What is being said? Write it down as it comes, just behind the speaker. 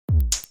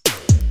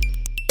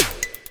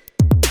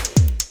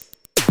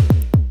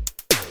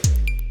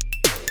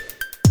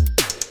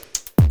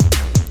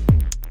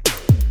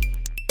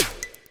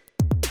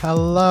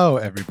Hello,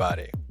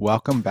 everybody.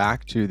 Welcome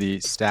back to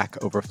the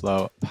Stack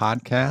Overflow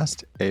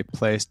podcast, a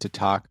place to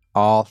talk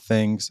all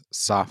things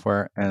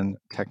software and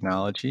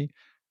technology.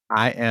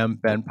 I am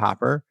Ben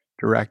Popper,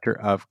 Director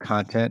of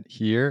Content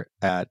here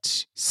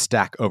at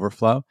Stack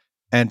Overflow.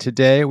 And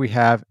today we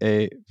have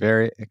a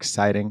very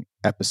exciting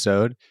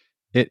episode.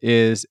 It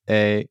is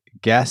a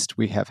guest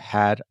we have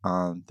had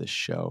on the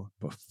show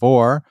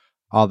before,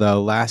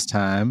 although last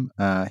time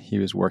he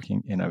was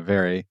working in a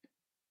very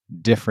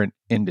different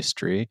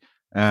industry.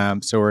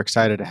 So we're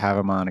excited to have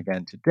him on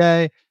again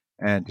today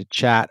and to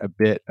chat a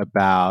bit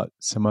about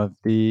some of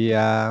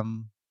the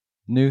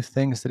new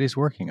things that he's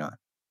working on.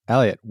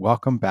 Elliot,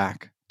 welcome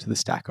back to the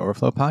Stack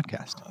Overflow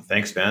podcast.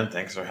 Thanks, Ben.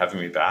 Thanks for having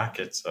me back.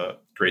 It's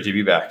great to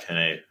be back in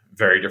a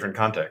very different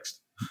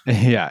context.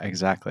 Yeah,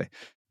 exactly.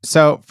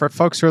 So for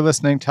folks who are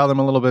listening, tell them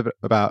a little bit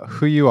about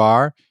who you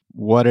are,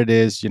 what it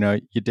is, you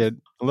did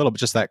a little bit,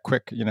 just that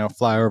quick,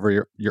 fly over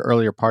your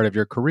earlier part of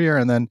your career,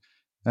 and then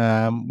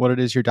what it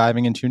is you're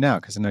diving into now,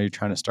 because I know you're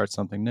trying to start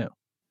something new.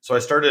 So I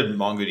started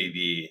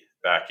MongoDB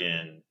back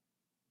in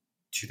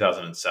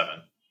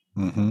 2007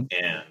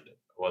 and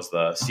was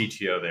the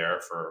CTO there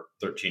for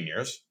 13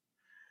 years.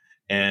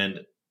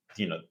 And,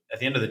 at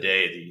the end of the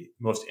day, the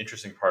most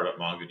interesting part about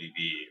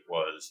MongoDB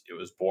was it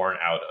was born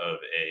out of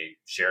a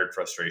shared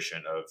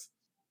frustration of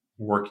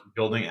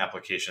building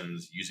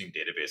applications using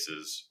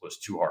databases was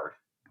too hard.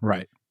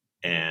 Right.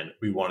 And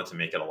we wanted to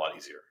make it a lot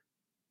easier.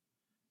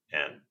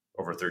 And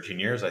over 13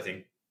 years, I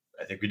think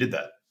we did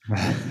that.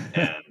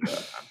 And I'm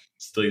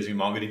still using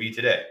MongoDB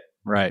today.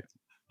 Right.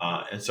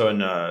 And so in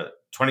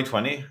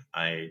 2020,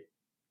 I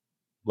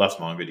left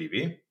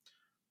MongoDB,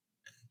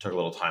 took a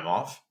little time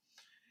off,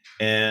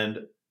 and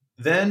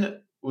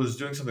then was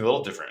doing something a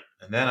little different.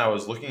 And then I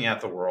was looking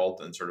at the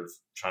world and sort of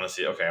trying to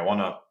see, okay, I want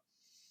to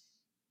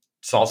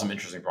solve some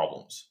interesting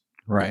problems.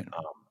 Right.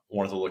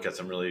 Wanted to look at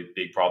some really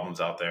big problems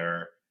out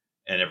there,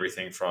 and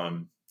everything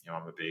from,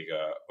 I'm a big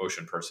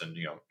ocean person,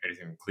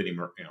 anything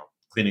from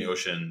cleaning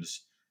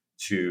oceans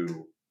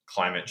to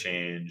climate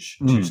change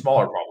to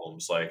smaller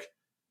problems. Like,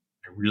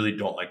 I really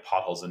don't like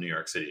potholes in New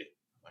York City.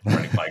 Like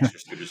riding bikes or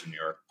scooters in New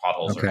York,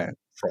 potholes are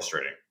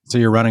frustrating. So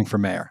you're running for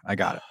mayor. I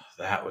got it.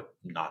 That would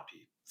not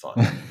be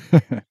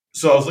fun.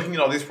 So I was looking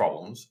at all these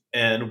problems,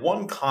 and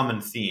one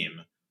common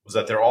theme was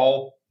that they're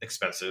all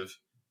expensive.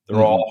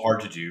 They're all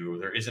hard to do.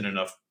 There isn't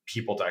enough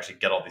people to actually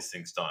get all these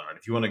things done. Right?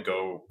 If you want to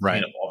go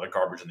clean up all the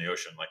garbage in the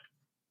ocean, like,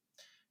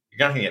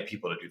 you're not going to get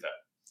people to do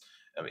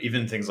that.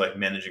 Even things like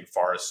managing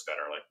forests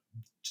better, like,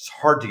 it's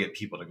hard to get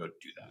people to go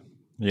do that.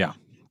 Yeah.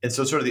 And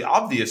so sort of the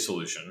obvious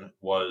solution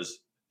was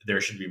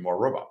there should be more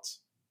robots.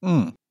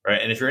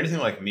 Right. And if you're anything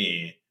like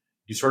me,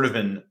 you've sort of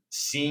been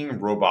seeing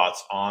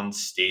robots on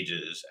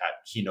stages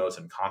at keynotes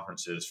and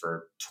conferences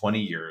for 20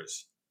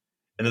 years.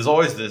 And there's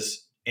always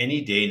this,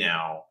 any day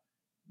now,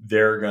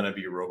 there are going to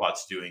be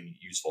robots doing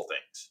useful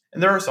things.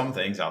 And there are some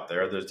things out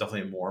there. There's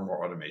definitely more and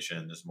more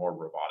automation. There's more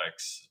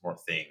robotics, more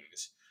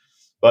things.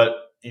 But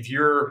if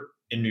you're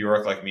in New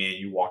York like me and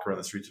you walk around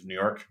the streets of New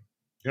York,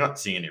 you're not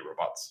seeing any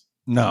robots.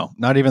 No,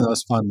 not even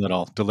those fun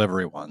little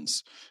delivery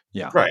ones.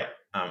 Yeah. Right.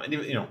 And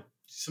even,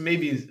 so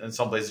maybe in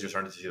some places you're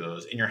starting to see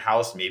those. In your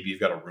house, maybe you've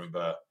got a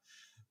Roomba,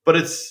 but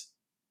it's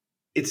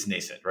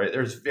nascent, right?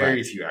 There's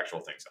very few actual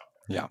things out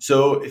there. Yeah.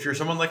 So if you're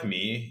someone like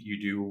me, you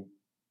do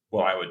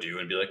what I would do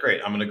and be like, great,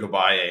 I'm going to go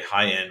buy a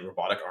high-end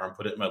robotic arm,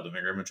 put it in my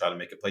living room, and try to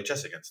make it play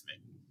chess against me.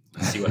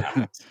 And see what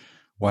happens.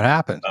 What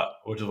happened?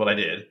 Which is what I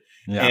did.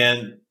 Yeah.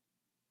 And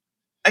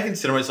I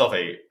consider myself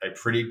a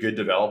pretty good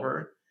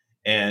developer.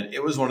 And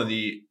it was one of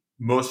the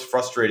most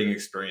frustrating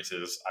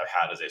experiences I've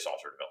had as a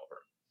software developer.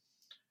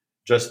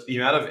 Just the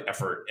amount of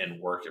effort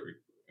and work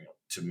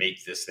to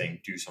make this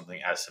thing do something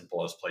as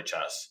simple as play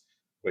chess,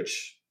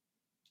 which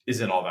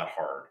isn't all that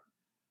hard,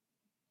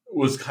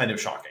 was kind of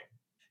shocking.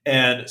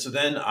 And so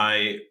then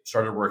I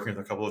started working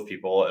with a couple of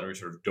people, and we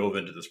sort of dove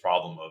into this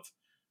problem of,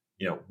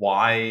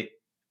 why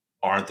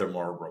aren't there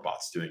more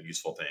robots doing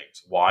useful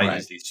things? Why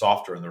is the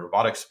software in the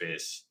robotic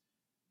space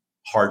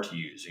hard to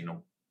use?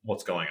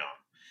 What's going on?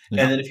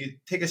 Yeah. And then if you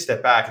take a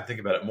step back and think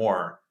about it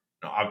more,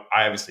 I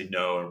obviously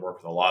know and work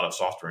with a lot of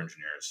software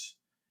engineers.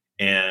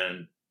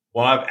 And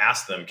when I've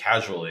asked them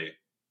casually,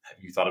 have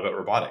you thought about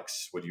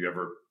robotics? Would you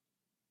ever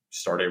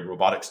start a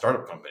robotic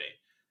startup company?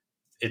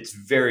 It's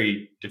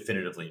very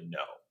definitively no.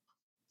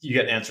 You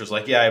get answers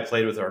like, yeah, I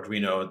played with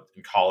Arduino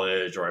in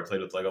college, or I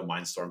played with Lego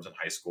Mindstorms in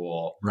high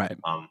school. Right.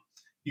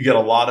 You get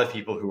a lot of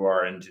people who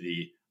are into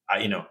the,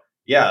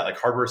 like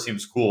hardware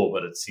seems cool,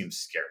 but it seems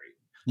scary.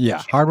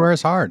 Yeah, hardware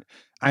is hard.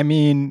 I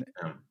mean,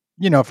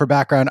 for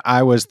background,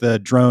 I was the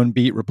drone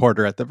beat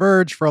reporter at The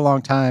Verge for a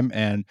long time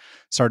and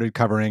started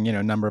covering,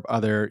 a number of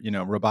other,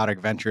 robotic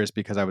ventures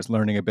because I was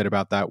learning a bit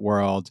about that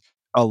world.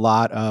 A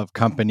lot of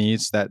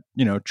companies that,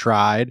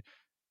 tried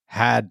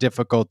had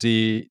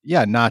difficulty,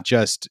 not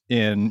just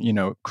in,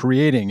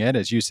 creating it,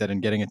 as you said,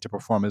 and getting it to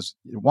perform as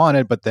you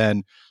wanted, but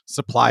then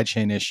supply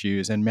chain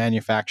issues and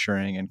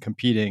manufacturing and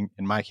competing,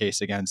 in my case,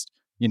 against,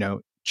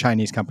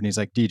 Chinese companies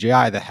like DJI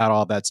that had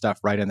all that stuff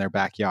right in their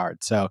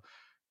backyard. So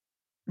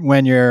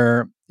when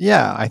you're,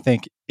 Yeah, I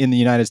think in the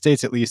United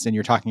States, at least, and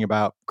you're talking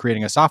about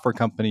creating a software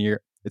company,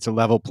 it's a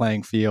level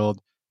playing field.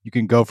 You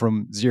can go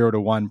from 0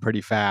 to 1 pretty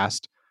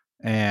fast.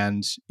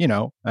 And, you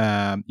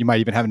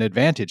might even have an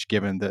advantage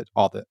given that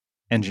all the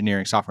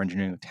software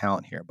engineering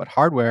talent here. But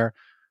hardware,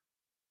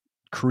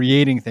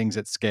 creating things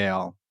at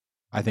scale,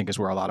 I think is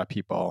where a lot of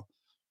people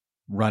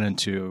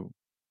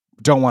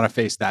don't want to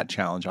face that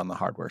challenge on the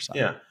hardware side.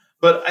 Yeah.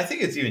 But I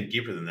think it's even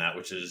deeper than that,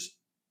 which is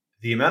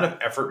the amount of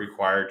effort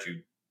required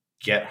to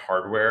get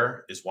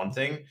hardware is one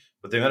thing,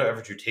 but the amount of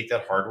effort to take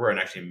that hardware and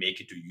actually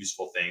make it do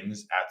useful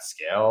things at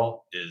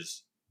scale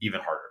is even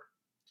harder.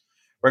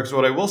 Right. So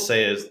what I will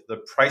say is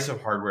the price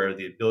of hardware,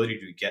 the ability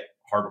to get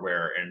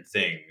hardware and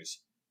things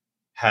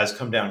has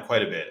come down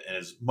quite a bit and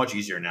is much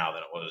easier now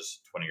than it was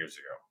 20 years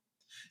ago.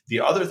 The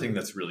other thing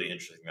that's really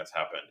interesting that's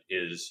happened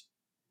is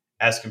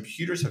as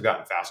computers have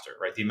gotten faster,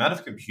 right? The amount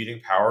of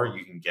computing power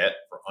you can get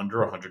for under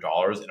 $100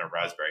 in a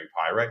Raspberry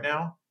Pi right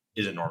now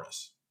is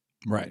enormous.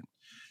 Right.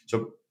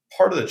 So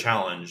part of the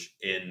challenge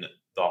in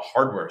the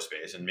hardware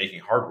space and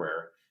making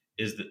hardware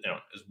is that,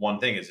 is one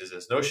thing is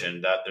this notion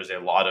that there's a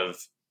lot of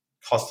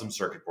custom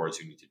circuit boards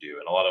you need to do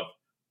and a lot of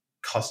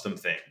custom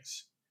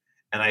things.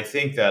 And I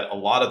think that a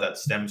lot of that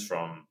stems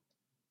from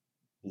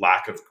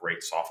lack of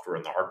great software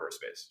in the hardware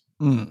space.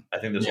 I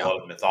think there's a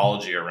lot of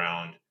mythology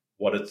around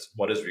what is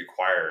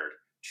required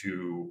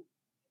to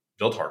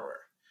build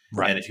hardware.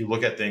 Right. And if you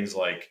look at things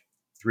like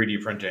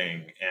 3D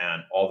printing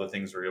and all the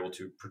things we're able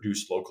to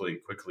produce locally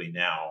quickly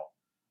now,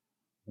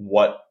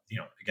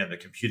 again, the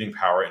computing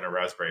power in a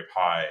Raspberry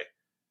Pi,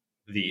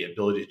 the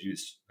ability to do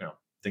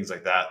things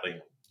like that, like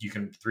you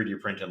can 3D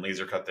print and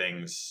laser cut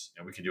things,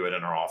 and we can do it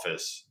in our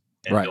office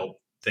and build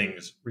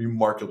things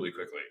remarkably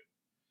quickly,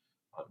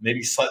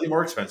 maybe slightly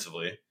more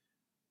expensively.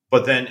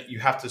 But then you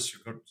have to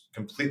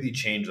completely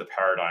change the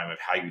paradigm of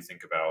how you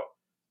think about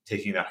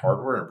taking that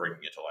hardware and bringing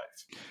it to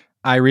life.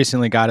 I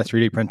recently got a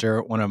 3D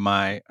printer. One of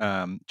my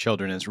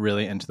children is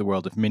really into the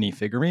world of mini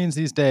figurines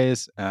these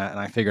days, and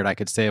I figured I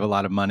could save a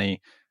lot of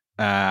money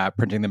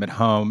printing them at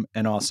home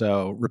and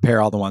also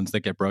repair all the ones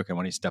that get broken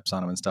when he steps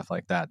on them and stuff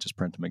like that, just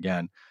print them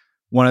again.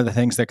 One of the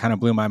things that kind of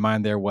blew my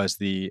mind there was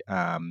the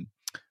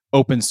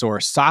open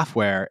source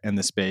software in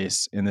the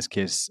space, in this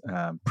case,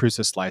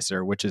 Prusa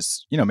Slicer, which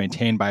is,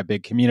 maintained by a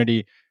big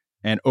community.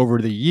 And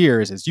over the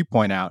years, as you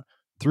point out,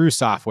 through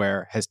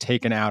software has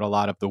taken out a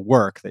lot of the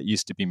work that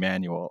used to be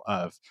manual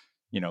of,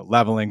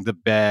 leveling the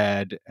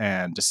bed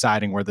and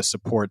deciding where the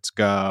supports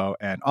go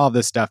and all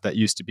this stuff that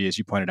used to be, as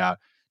you pointed out,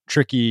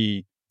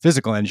 tricky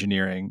physical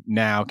engineering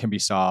now can be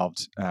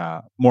solved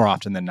more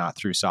often than not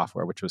through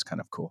software, which was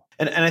kind of cool.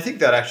 And I think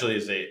that actually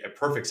is a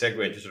perfect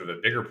segue into sort of a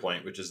bigger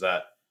point, which is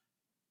that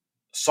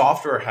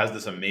software has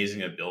this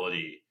amazing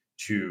ability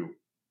to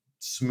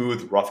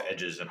smooth rough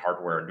edges in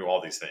hardware and do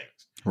all these things.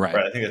 Right.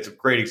 I think that's a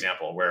great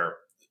example where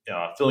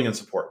filling in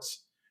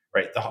supports,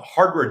 right? The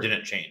hardware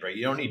didn't change, right?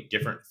 You don't need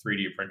different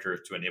 3D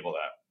printers to enable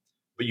that,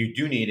 but you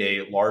do need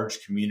a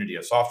large community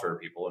of software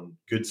people and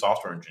good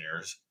software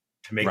engineers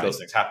to make those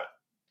things happen.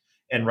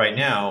 And right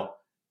now,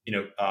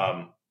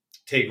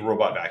 take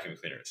robot vacuum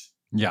cleaners.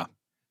 Yeah.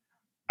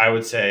 I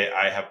would say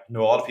I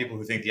know a lot of people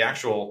who think the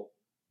actual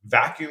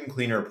vacuum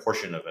cleaner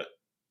portion of it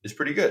is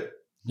pretty good.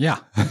 Yeah.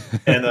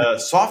 And the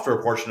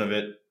software portion of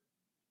it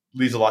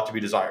leaves a lot to be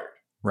desired.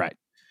 Right.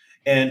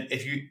 And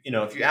if you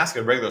ask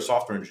a regular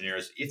software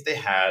engineers if they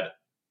had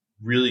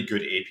really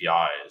good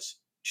APIs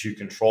to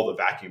control the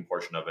vacuum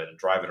portion of it and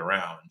drive it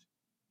around,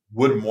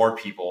 would more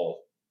people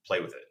play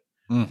with it?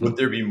 Mm-hmm. Would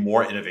there be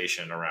more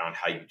innovation around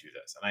how you do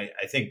this? And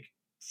I think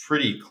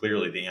pretty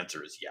clearly the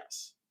answer is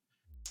yes.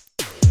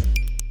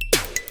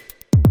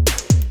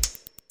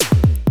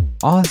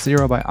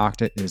 Auth0 by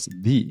Okta is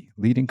the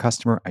leading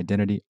customer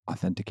identity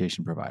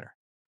authentication provider.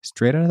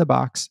 Straight out of the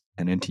box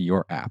and into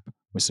your app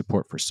with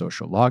support for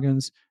social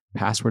logins,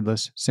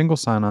 passwordless, single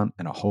sign-on,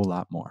 and a whole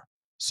lot more.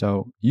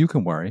 So you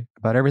can worry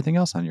about everything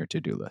else on your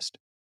to-do list.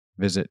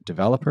 Visit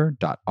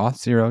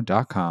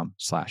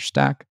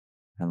developer.auth0.com/stack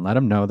and let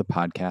them know the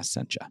podcast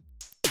sent you.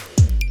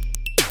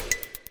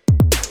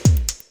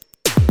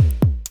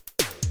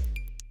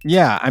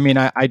 Yeah, I mean,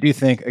 I do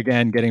think,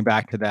 again, getting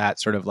back to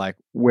that sort of like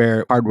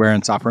where hardware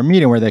and software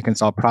meet and where they can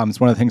solve problems.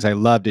 One of the things I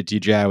loved at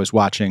DJI was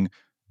watching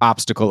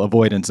obstacle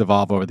avoidance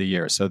evolve over the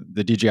years. So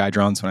the DJI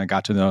drones, when I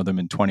got to know them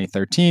in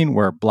 2013,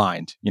 were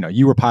blind.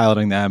 You were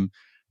piloting them.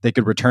 They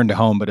could return to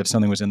home, but if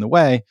something was in the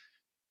way,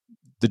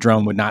 the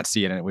drone would not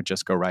see it and it would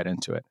just go right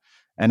into it.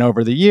 And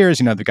over the years,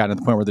 they've gotten to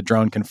the point where the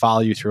drone can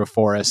follow you through a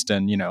forest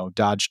and,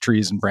 dodge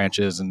trees and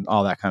branches and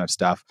all that kind of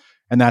stuff.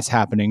 And that's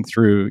happening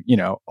through,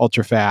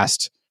 ultra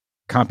fast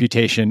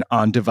computation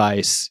on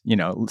device,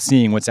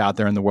 seeing what's out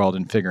there in the world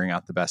and figuring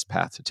out the best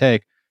path to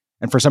take.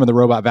 And for some of the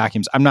robot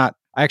vacuums, I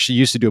actually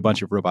used to do a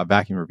bunch of robot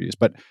vacuum reviews,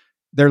 but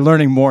they're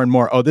learning more and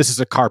more, oh, this is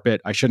a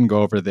carpet, I shouldn't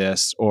go over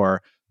this,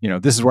 or,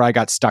 this is where I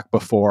got stuck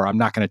before, I'm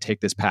not going to take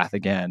this path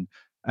again.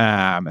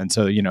 And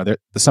so,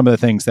 some of the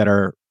things that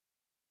are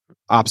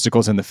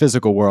obstacles in the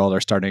physical world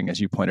are starting, as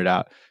you pointed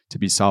out, to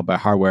be solved by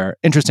hardware.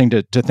 Interesting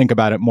to think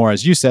about it more,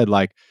 as you said,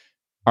 like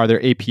are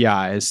there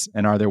APIs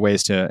and are there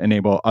ways to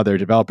enable other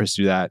developers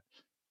to do that?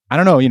 I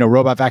don't know,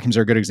 robot vacuums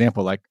are a good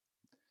example. Like,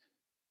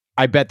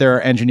 I bet there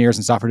are engineers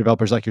and software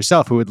developers like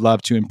yourself who would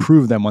love to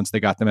improve them once they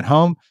got them at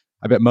home.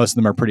 I bet most of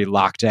them are pretty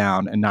locked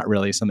down and not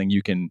really something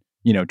you can,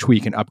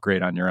 tweak and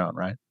upgrade on your own,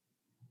 right?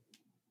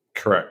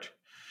 Correct.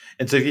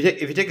 And so if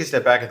you take a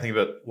step back and think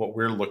about what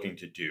we're looking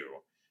to do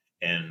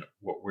and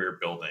what we're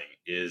building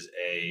is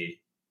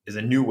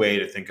a new way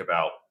to think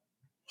about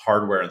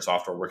hardware and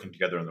software working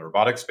together in the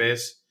robotics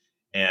space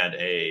and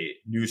a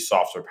new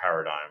software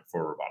paradigm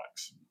for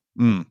robotics.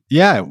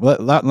 Yeah,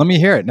 let me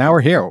hear it. Now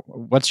we're here.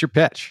 What's your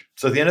pitch?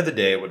 So at the end of the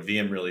day, what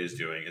VM really is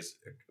doing is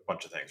a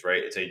bunch of things,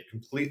 right?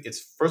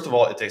 First of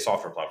all, it's a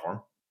software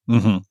platform.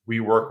 Mm-hmm. We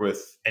work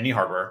with any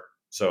hardware.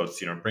 So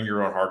it's, bring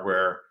your own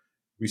hardware.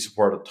 We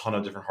support a ton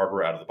of different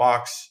hardware out of the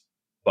box,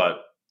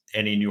 but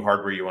any new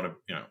hardware you want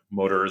to,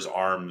 motors,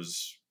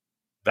 arms,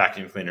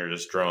 vacuum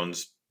cleaners,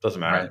 drones,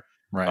 doesn't matter.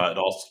 Right.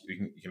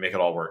 You can make it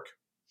all work.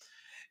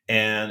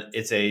 And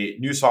it's a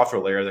new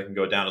software layer that can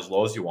go down as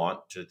low as you want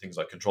to things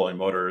like controlling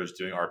motors,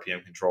 doing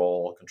RPM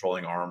control,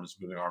 controlling arms,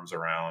 moving arms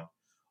around,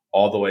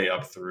 all the way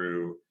up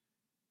through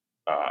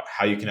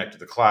how you connect to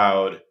the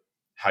cloud,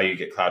 how you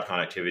get cloud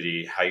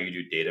connectivity, how you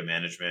do data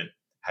management,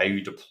 how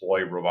you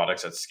deploy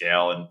robotics at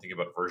scale and think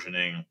about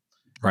versioning,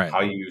 right?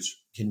 How you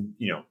can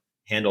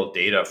handle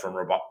data from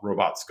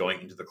robots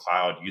going into the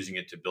cloud, using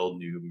it to build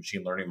new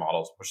machine learning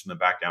models, pushing them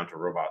back down to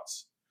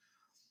robots,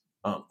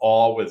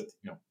 all with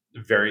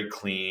very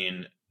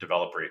clean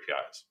developer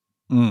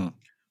APIs,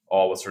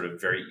 all with sort of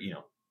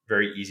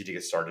very easy to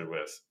get started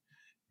with,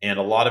 and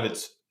a lot of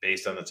it's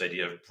based on this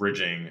idea of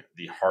bridging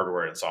the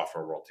hardware and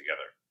software world together.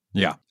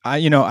 Yeah.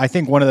 I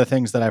think one of the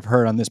things that I've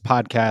heard on this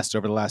podcast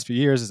over the last few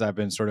years is I've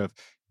been sort of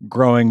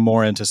growing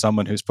more into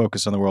someone who's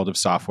focused on the world of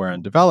software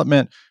and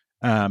development,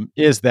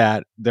 is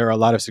that there are a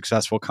lot of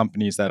successful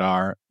companies that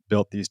are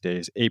built these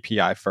days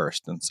API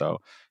first. And so,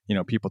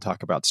 people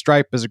talk about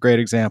Stripe as a great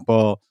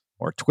example,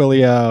 or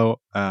Twilio.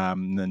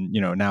 And,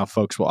 now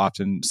folks will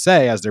often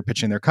say, as they're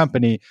pitching their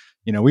company,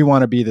 we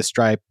want to be the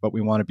Stripe, but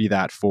we want to be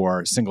that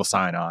for single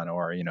sign-on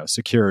or,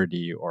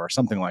 security or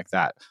something like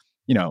that.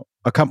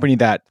 A company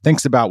that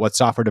thinks about what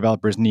software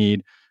developers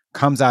need,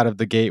 comes out of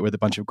the gate with a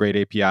bunch of great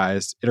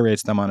APIs,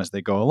 iterates them on as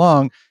they go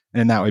along,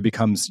 and that way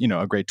becomes,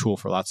 a great tool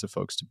for lots of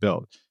folks to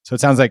build. So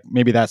it sounds like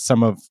maybe that's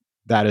some of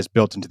that is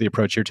built into the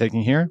approach you're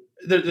taking here.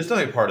 There's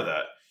definitely part of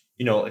that.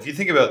 If you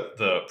think about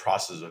the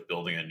process of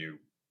building a new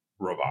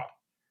robot,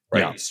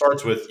 right? Yeah. It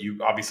starts with, you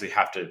obviously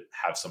have to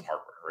have some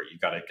hardware, right? You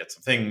got to get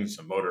some things,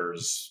 some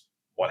motors,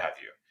 what have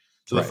you.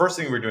 So the first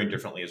thing we're doing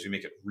differently is we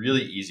make it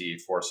really easy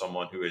for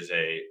someone who is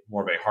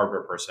more of a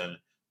hardware person,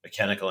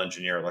 mechanical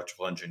engineer,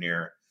 electrical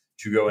engineer,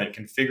 to go and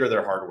configure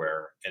their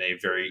hardware in a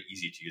very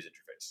easy to use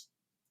interface.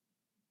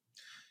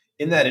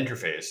 In that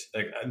interface,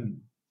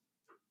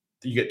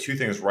 you get two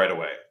things right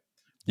away.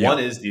 Yeah. One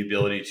is the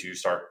ability to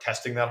start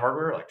testing that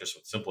hardware, like just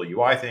with simple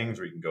UI things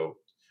where you can go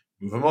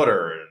move a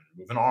motor and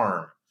move an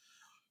arm.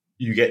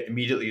 You get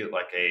immediately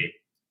like a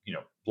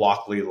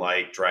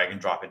Blockly-like drag and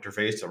drop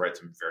interface to write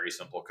some very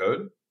simple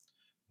code.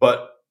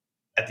 But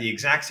at the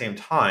exact same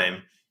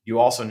time, you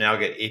also now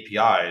get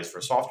APIs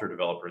for software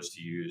developers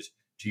to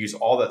use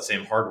all that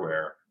same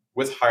hardware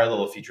with higher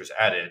level features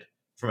added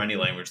from any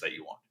language that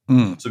you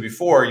want. So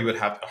before, you would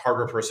have a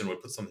hardware person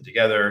would put something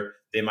together.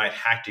 They might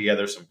hack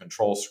together some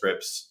control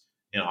scripts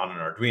on an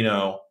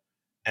Arduino,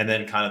 and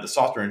then kind of the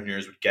software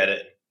engineers would get it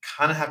and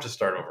kind of have to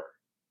start over.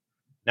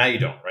 Now you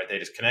don't, right? They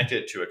just connect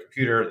it to a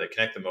computer. They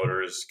connect the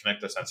motors, connect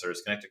the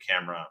sensors, connect the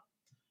camera.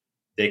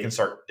 They can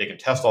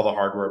test all the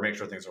hardware, make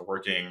sure things are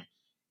working.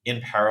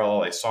 In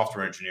parallel, a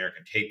software engineer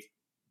can take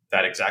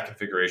that exact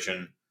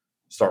configuration,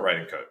 start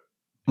writing code,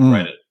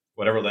 write it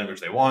whatever language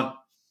they want,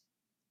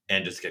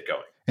 and just get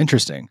going.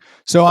 Interesting.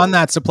 So on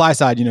that supply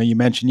side, you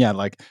mentioned,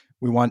 like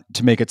we want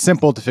to make it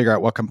simple to figure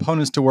out what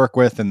components to work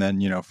with, and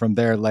then, from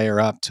there layer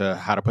up to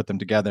how to put them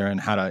together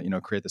and how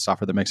to, create the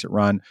software that makes it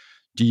run.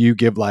 Do you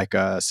give like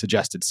a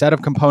suggested set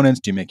of components?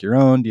 Do you make your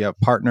own? Do you have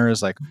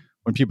partners? Like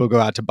when people go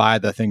out to buy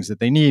the things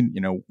that they need,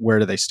 where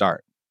do they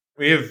start?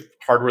 We have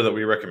hardware that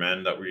we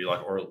recommend that we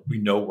like, or we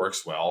know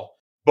works well,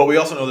 but we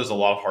also know there's a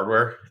lot of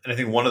hardware. And I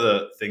think one of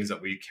the things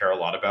that we care a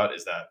lot about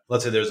is that,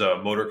 let's say there's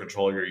a motor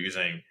controller you're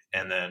using,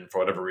 and then for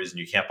whatever reason,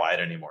 you can't buy it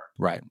anymore.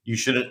 Right. It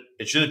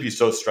shouldn't be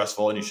so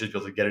stressful, and you should be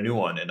able to get a new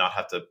one and not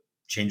have to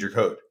change your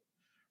code,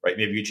 right?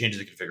 Maybe you change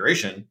the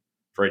configuration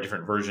for a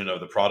different version of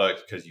the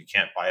product because you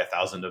can't buy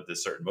 1,000 of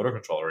this certain motor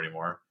controller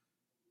anymore,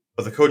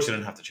 but the code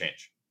shouldn't have to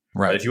change.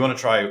 Right. If you want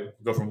to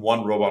go from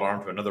one robot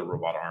arm to another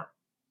robot arm,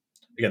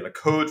 again, the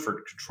code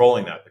for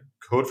controlling that, the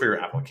code for your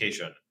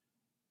application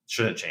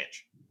shouldn't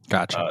change.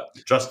 Gotcha.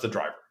 Just the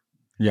driver.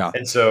 Yeah.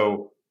 And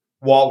so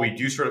while we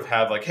do sort of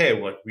have like, hey,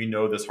 we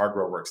know this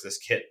hardware works, this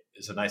kit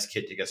is a nice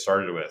kit to get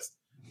started with.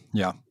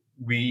 Yeah.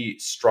 We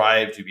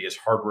strive to be as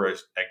hardware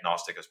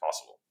agnostic as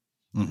possible.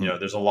 Mm-hmm.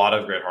 There's a lot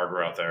of great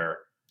hardware out there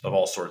of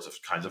all sorts of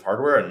kinds of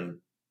hardware, and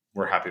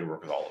we're happy to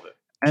work with all of it.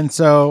 And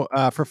so,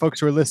 for folks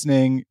who are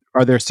listening,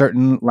 are there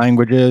certain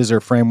languages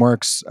or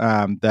frameworks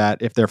that,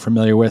 if they're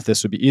familiar with,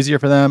 this would be easier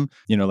for them?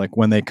 Like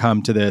when they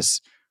come to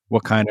this,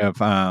 what kind of,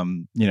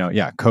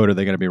 code are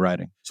they going to be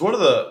writing? So one of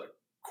the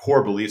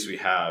core beliefs we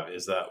have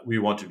is that we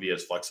want to be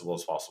as flexible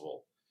as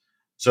possible.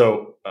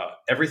 So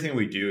everything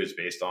we do is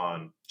based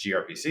on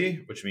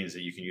gRPC, which means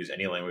that you can use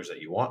any language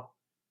that you want.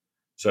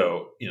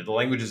 So, the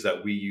languages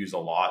that we use a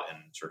lot and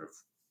sort of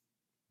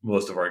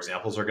most of our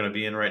examples are going to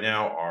be in right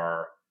now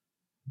are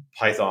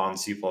Python,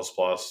 C++,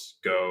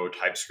 Go,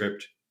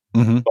 TypeScript,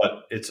 Mm-hmm.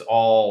 but it's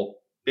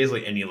all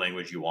basically any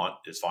language you want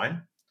is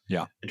fine.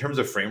 Yeah. In terms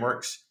of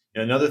frameworks,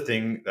 another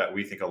thing that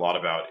we think a lot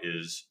about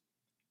is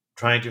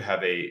trying to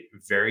have a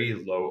very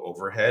low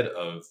overhead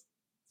of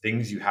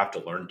things you have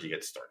to learn to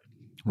get started.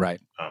 Right.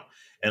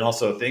 And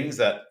also things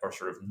that are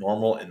sort of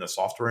normal in the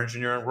software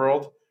engineering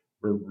world,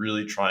 we're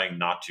really trying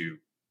not to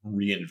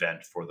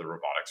reinvent for the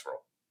robotics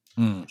world.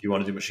 Mm. If you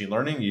want to do machine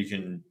learning, you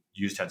can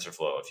use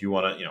TensorFlow. If you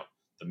want to,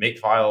 the make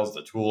files,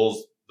 the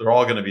tools, they're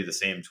all going to be the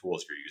same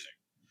tools you're using.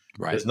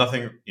 Right. There's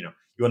nothing, you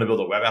want to build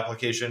a web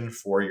application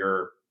for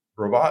your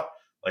robot,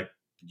 like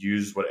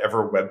use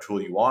whatever web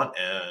tool you want,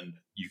 and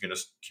you can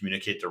just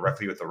communicate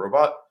directly with the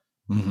robot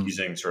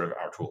using sort of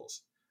our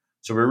tools.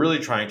 So we're really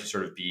trying to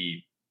sort of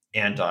be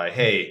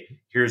hey,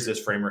 here's this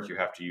framework you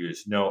have to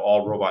use. No,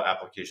 all robot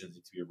applications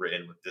need to be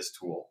written with this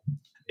tool.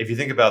 If you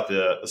think about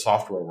the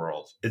software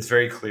world, it's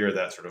very clear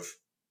that sort of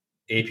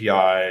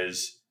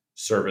APIs,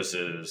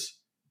 services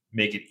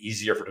make it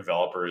easier for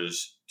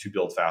developers to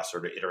build faster,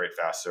 to iterate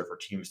faster, for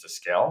teams to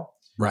scale.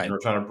 Right. And we're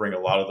trying to bring a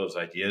lot of those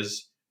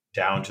ideas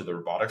down to the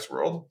robotics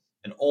world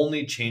and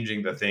only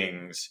changing the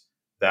things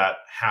that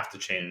have to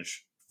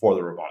change for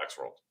the robotics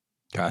world.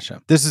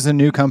 Gotcha. This is a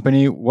new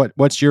company.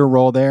 What's your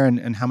role there,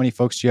 and how many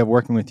folks do you have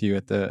working with you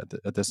at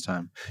this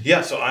time?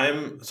 Yeah, so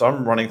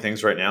I'm running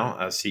things right now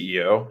as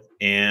CEO,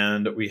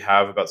 and we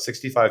have about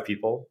 65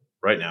 people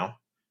right now.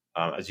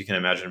 As you can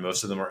imagine,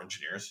 most of them are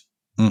engineers.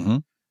 Mm-hmm.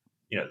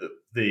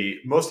 The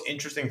most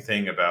interesting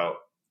thing about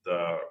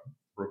the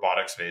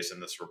robotics space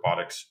and this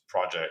robotics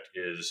project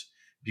is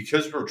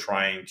because we're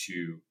trying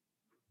to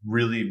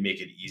really make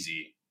it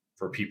easy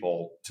for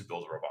people to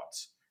build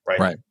robots, right?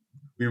 Right.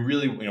 We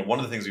really, one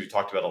of the things we've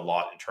talked about a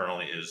lot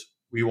internally is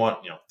we want,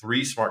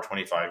 3 smart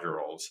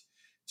 25-year-olds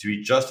to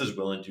be just as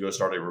willing to go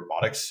start a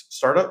robotics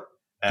startup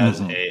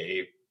as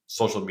a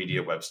social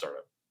media web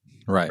startup.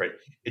 Right.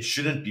 It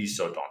shouldn't be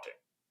so daunting.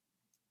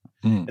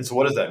 Mm. And so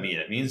what does that mean?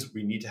 It means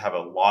we need to have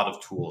a lot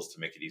of tools to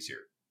make it easier,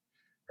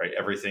 right?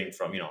 Everything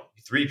from,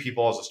 3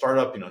 people as a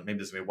startup, maybe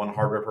there's maybe 1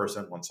 hardware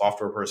person, 1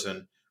 software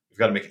person. We've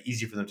got to make it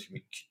easy for them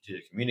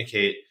to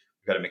communicate.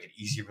 We've got to make it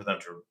easy for them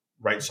to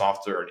write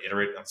software and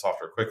iterate on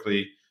software quickly.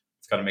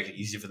 We've got to make it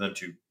easy for them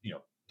to,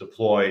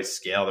 deploy,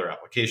 scale their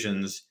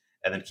applications,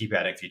 and then keep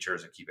adding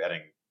features and keep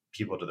adding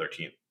people to their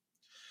team.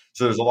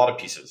 So there's a lot of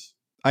pieces.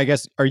 I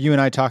guess, are you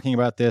and I talking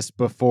about this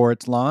before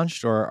it's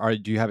launched, or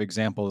do you have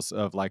examples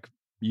of like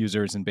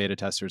users and beta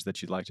testers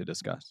that you'd like to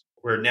discuss?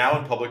 We're now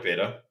in public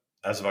beta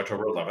as of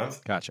October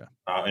 11th. Gotcha.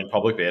 In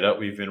public beta,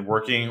 we've been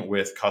working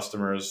with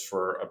customers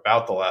for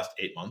about the last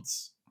 8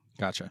 months.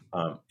 Gotcha.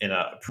 In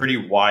a pretty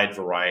wide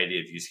variety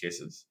of use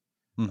cases.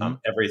 Mm-hmm.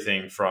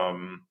 Everything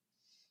from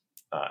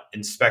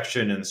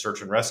inspection and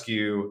search and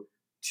rescue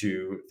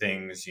to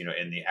things,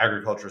 in the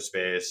agriculture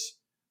space,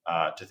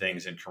 to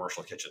things in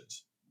commercial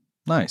kitchens.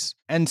 Nice.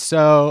 And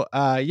so,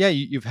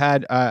 you've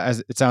had,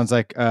 as it sounds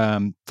like,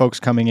 folks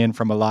coming in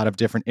from a lot of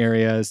different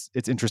areas.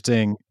 It's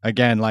interesting.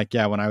 Again,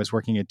 when I was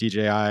working at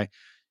DJI,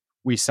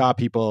 we saw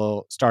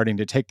people starting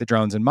to take the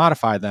drones and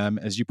modify them,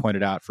 as you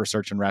pointed out, for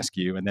search and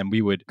rescue. And then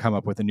we would come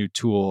up with a new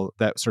tool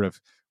that sort of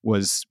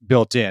was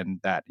built in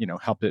that,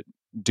 helped it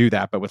do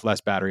that, but with less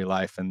battery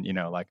life and,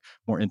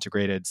 more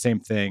integrated. Same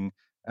thing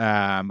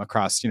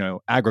across,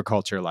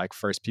 agriculture. Like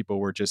first people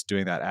were just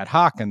doing that ad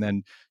hoc, and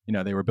then,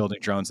 they were building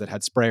drones that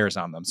had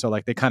sprayers on them. So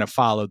like they kind of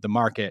followed the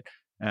market.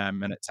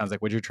 And it sounds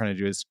like what you're trying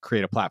to do is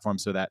create a platform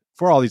so that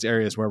for all these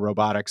areas where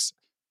robotics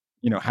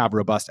have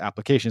robust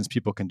applications,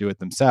 people can do it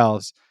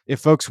themselves. If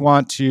folks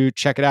want to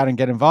check it out and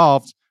get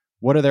involved,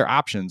 what are their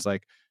options?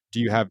 Like, do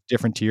you have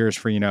different tiers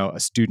for, a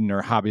student or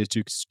a hobbyist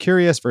who's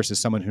curious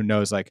versus someone who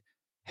knows like,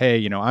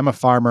 hey, I'm a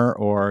farmer,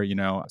 or,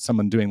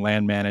 someone doing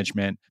land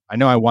management. I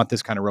know I want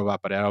this kind of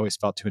robot, but I always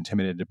felt too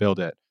intimidated to build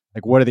it.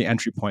 Like, what are the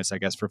entry points, I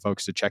guess, for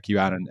folks to check you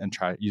out and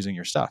try using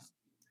your stuff?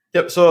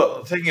 Yep.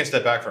 So taking a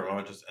step back for a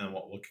moment, and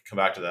we'll come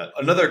back to that.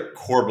 Another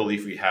core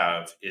belief we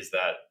have is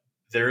that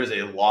there is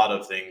a lot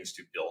of things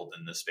to build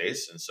in this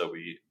space. And so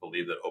we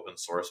believe that open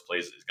source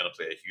is going to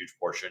play a huge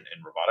portion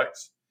in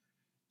robotics.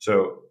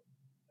 So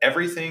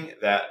everything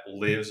that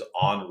lives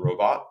on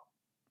robot,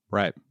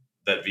 right,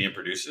 that VM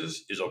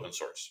produces is open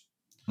source.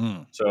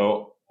 Mm.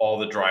 So all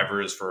the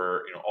drivers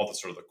for, all the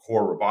sort of the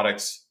core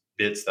robotics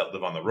bits that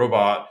live on the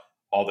robot,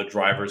 all the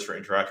drivers for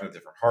interacting with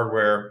different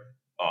hardware,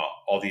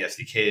 all the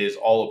SDKs,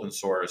 all open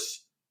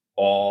source,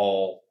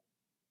 all,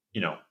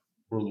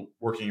 we're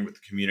working with the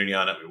community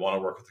on it. We want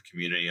to work with the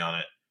community on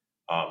it,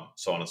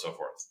 so on and so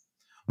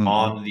forth.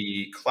 On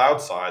the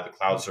cloud side, the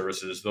cloud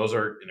services, those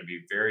are going to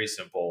be very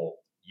simple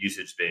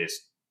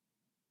usage-based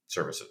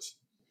services,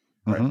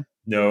 right?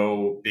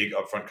 No big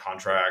upfront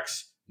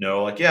contracts.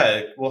 No, like,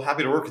 yeah, we're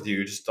happy to work with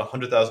you. Just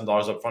 $100,000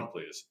 upfront,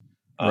 please.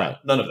 Right.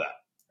 None of that,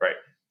 right?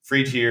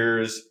 Free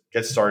tiers,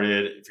 get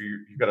started. If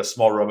you've got a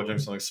small robot doing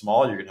something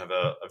small, you're going to have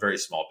a very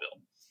small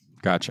bill.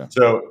 Gotcha.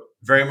 So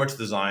very much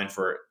designed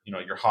for,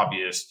 your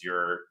hobbyist,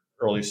 your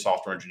early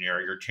software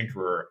engineer, your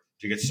tinkerer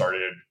to get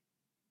started.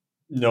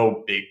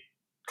 No big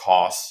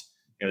costs.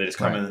 They just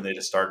come in and they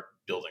just start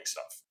building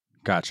stuff.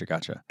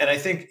 Gotcha. And I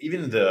think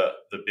even the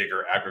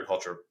bigger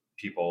agriculture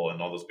people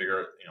and all those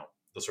bigger,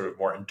 the sort of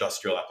more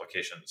industrial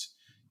applications,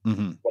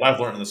 what I've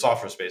learned in the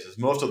software space is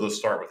most of those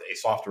start with a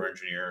software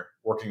engineer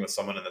working with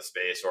someone in the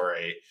space or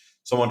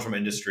someone from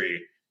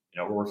industry.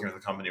 We're working with a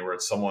company where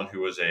it's someone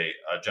who was a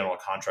general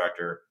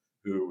contractor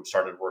who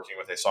started working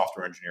with a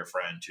software engineer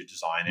friend to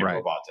design a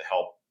robot to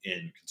help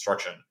in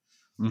construction.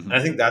 And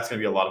I think that's going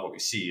to be a lot of what we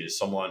see is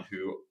someone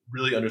who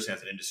really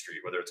understands an industry,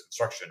 whether it's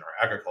construction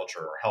or agriculture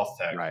or health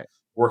tech,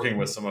 working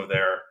with some of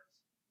their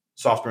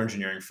software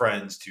engineering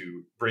friends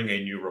to bring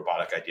a new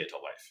robotic idea to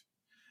life.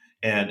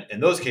 And in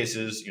those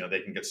cases,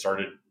 they can get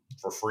started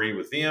for free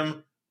with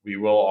VM. We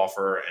will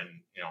offer and,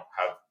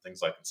 have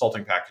things like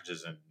consulting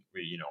packages. And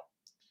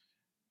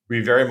we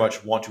very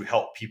much want to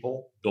help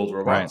people build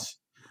robots.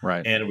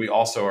 Right. And we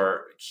also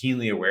are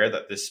keenly aware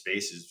that this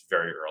space is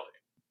very early.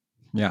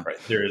 Yeah. Right.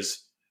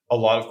 There's a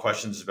lot of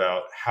questions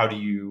about how do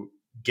you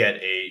get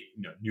a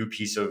new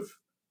piece of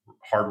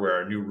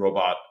hardware, a new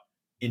robot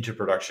into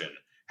production?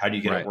 How do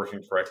you get it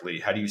working correctly?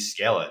 How do you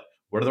scale it?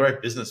 What are the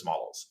right business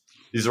models?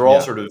 These are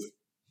all sort of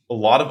a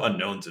lot of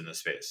unknowns in this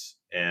space,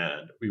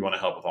 and we want to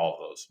help with all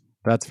of those.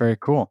 That's very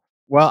cool.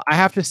 Well, I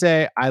have to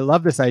say, I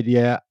love this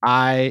idea.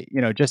 I,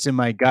 just in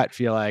my gut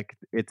feel like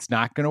it's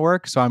not going to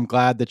work. So I'm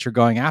glad that you're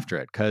going after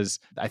it because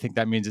I think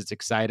that means it's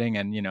exciting.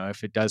 And,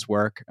 if it does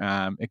work,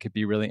 it could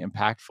be really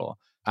impactful.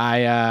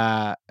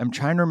 I'm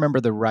trying to remember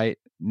the right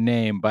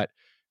name, but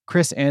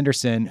Chris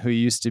Anderson, who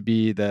used to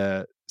be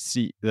the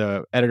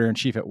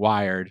editor-in-chief at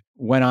Wired,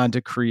 went on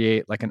to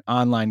create like an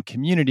online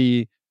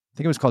community. I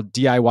think it was called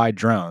DIY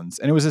Drones.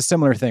 And it was a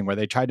similar thing where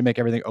they tried to make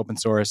everything open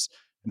source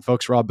and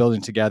folks were all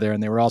building together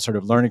and they were all sort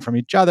of learning from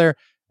each other.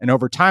 And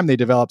over time, they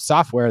developed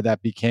software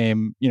that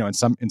became, in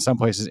some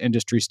places,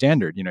 industry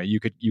standard. You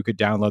could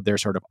download their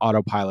sort of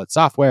autopilot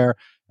software,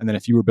 and then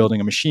if you were building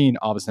a machine,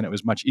 all of a sudden it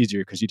was much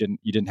easier because you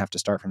didn't have to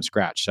start from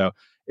scratch. So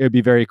it would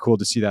be very cool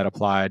to see that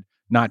applied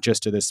not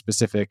just to this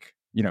specific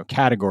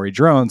category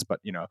drones,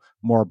 but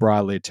more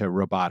broadly to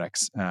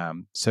robotics.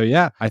 So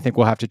yeah, I think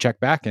we'll have to check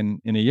back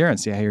in a year and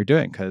see how you're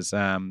doing because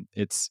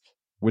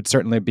would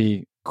certainly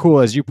be cool,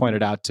 as you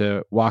pointed out,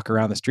 to walk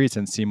around the streets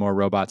and see more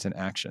robots in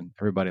action.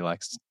 Everybody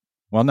likes,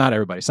 well, not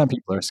everybody. Some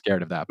people are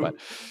scared of that, but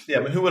yeah,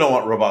 I mean, who wouldn't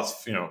want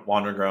robots,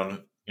 wandering around,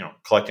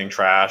 collecting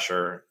trash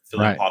or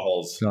filling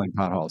potholes? Filling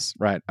potholes,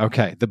 right?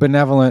 Okay, the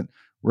benevolent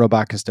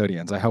robot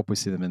custodians. I hope we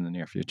see them in the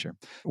near future.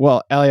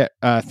 Well, Elliot,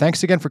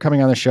 thanks again for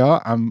coming on the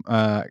show. I'm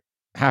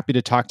happy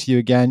to talk to you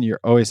again. You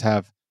always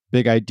have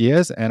big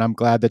ideas, and I'm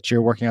glad that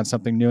you're working on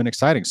something new and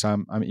exciting.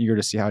 So I'm eager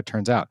to see how it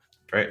turns out.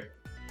 Great.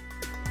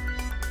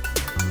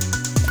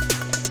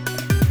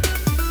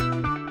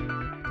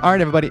 All right,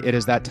 everybody, it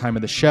is that time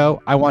of the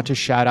show. I want to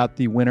shout out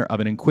the winner of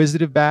an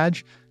Inquisitive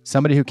badge,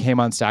 somebody who came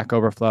on Stack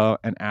Overflow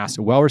and asked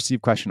a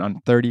well-received question on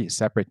 30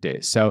 separate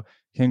days. So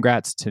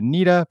congrats to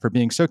Nita for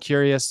being so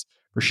curious,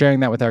 for sharing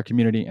that with our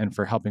community, and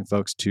for helping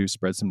folks to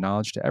spread some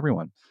knowledge to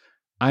everyone.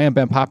 I am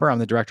Ben Popper. I'm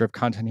the director of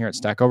content here at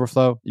Stack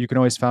Overflow. You can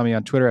always find me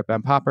on Twitter at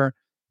Ben Popper.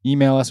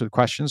 Email us with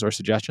questions or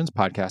suggestions,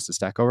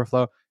 podcast@Stack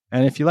Overflow.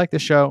 And if you like the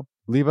show,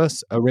 leave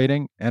us a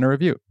rating and a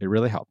review. It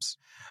really helps.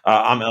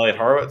 I'm Elliot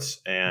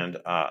Horowitz, and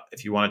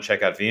if you want to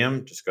check out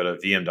VM, just go to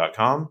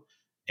vm.com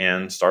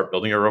and start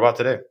building your robot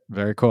today.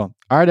 Very cool.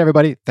 All right,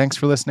 everybody. Thanks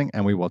for listening,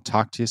 and we will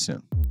talk to you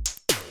soon.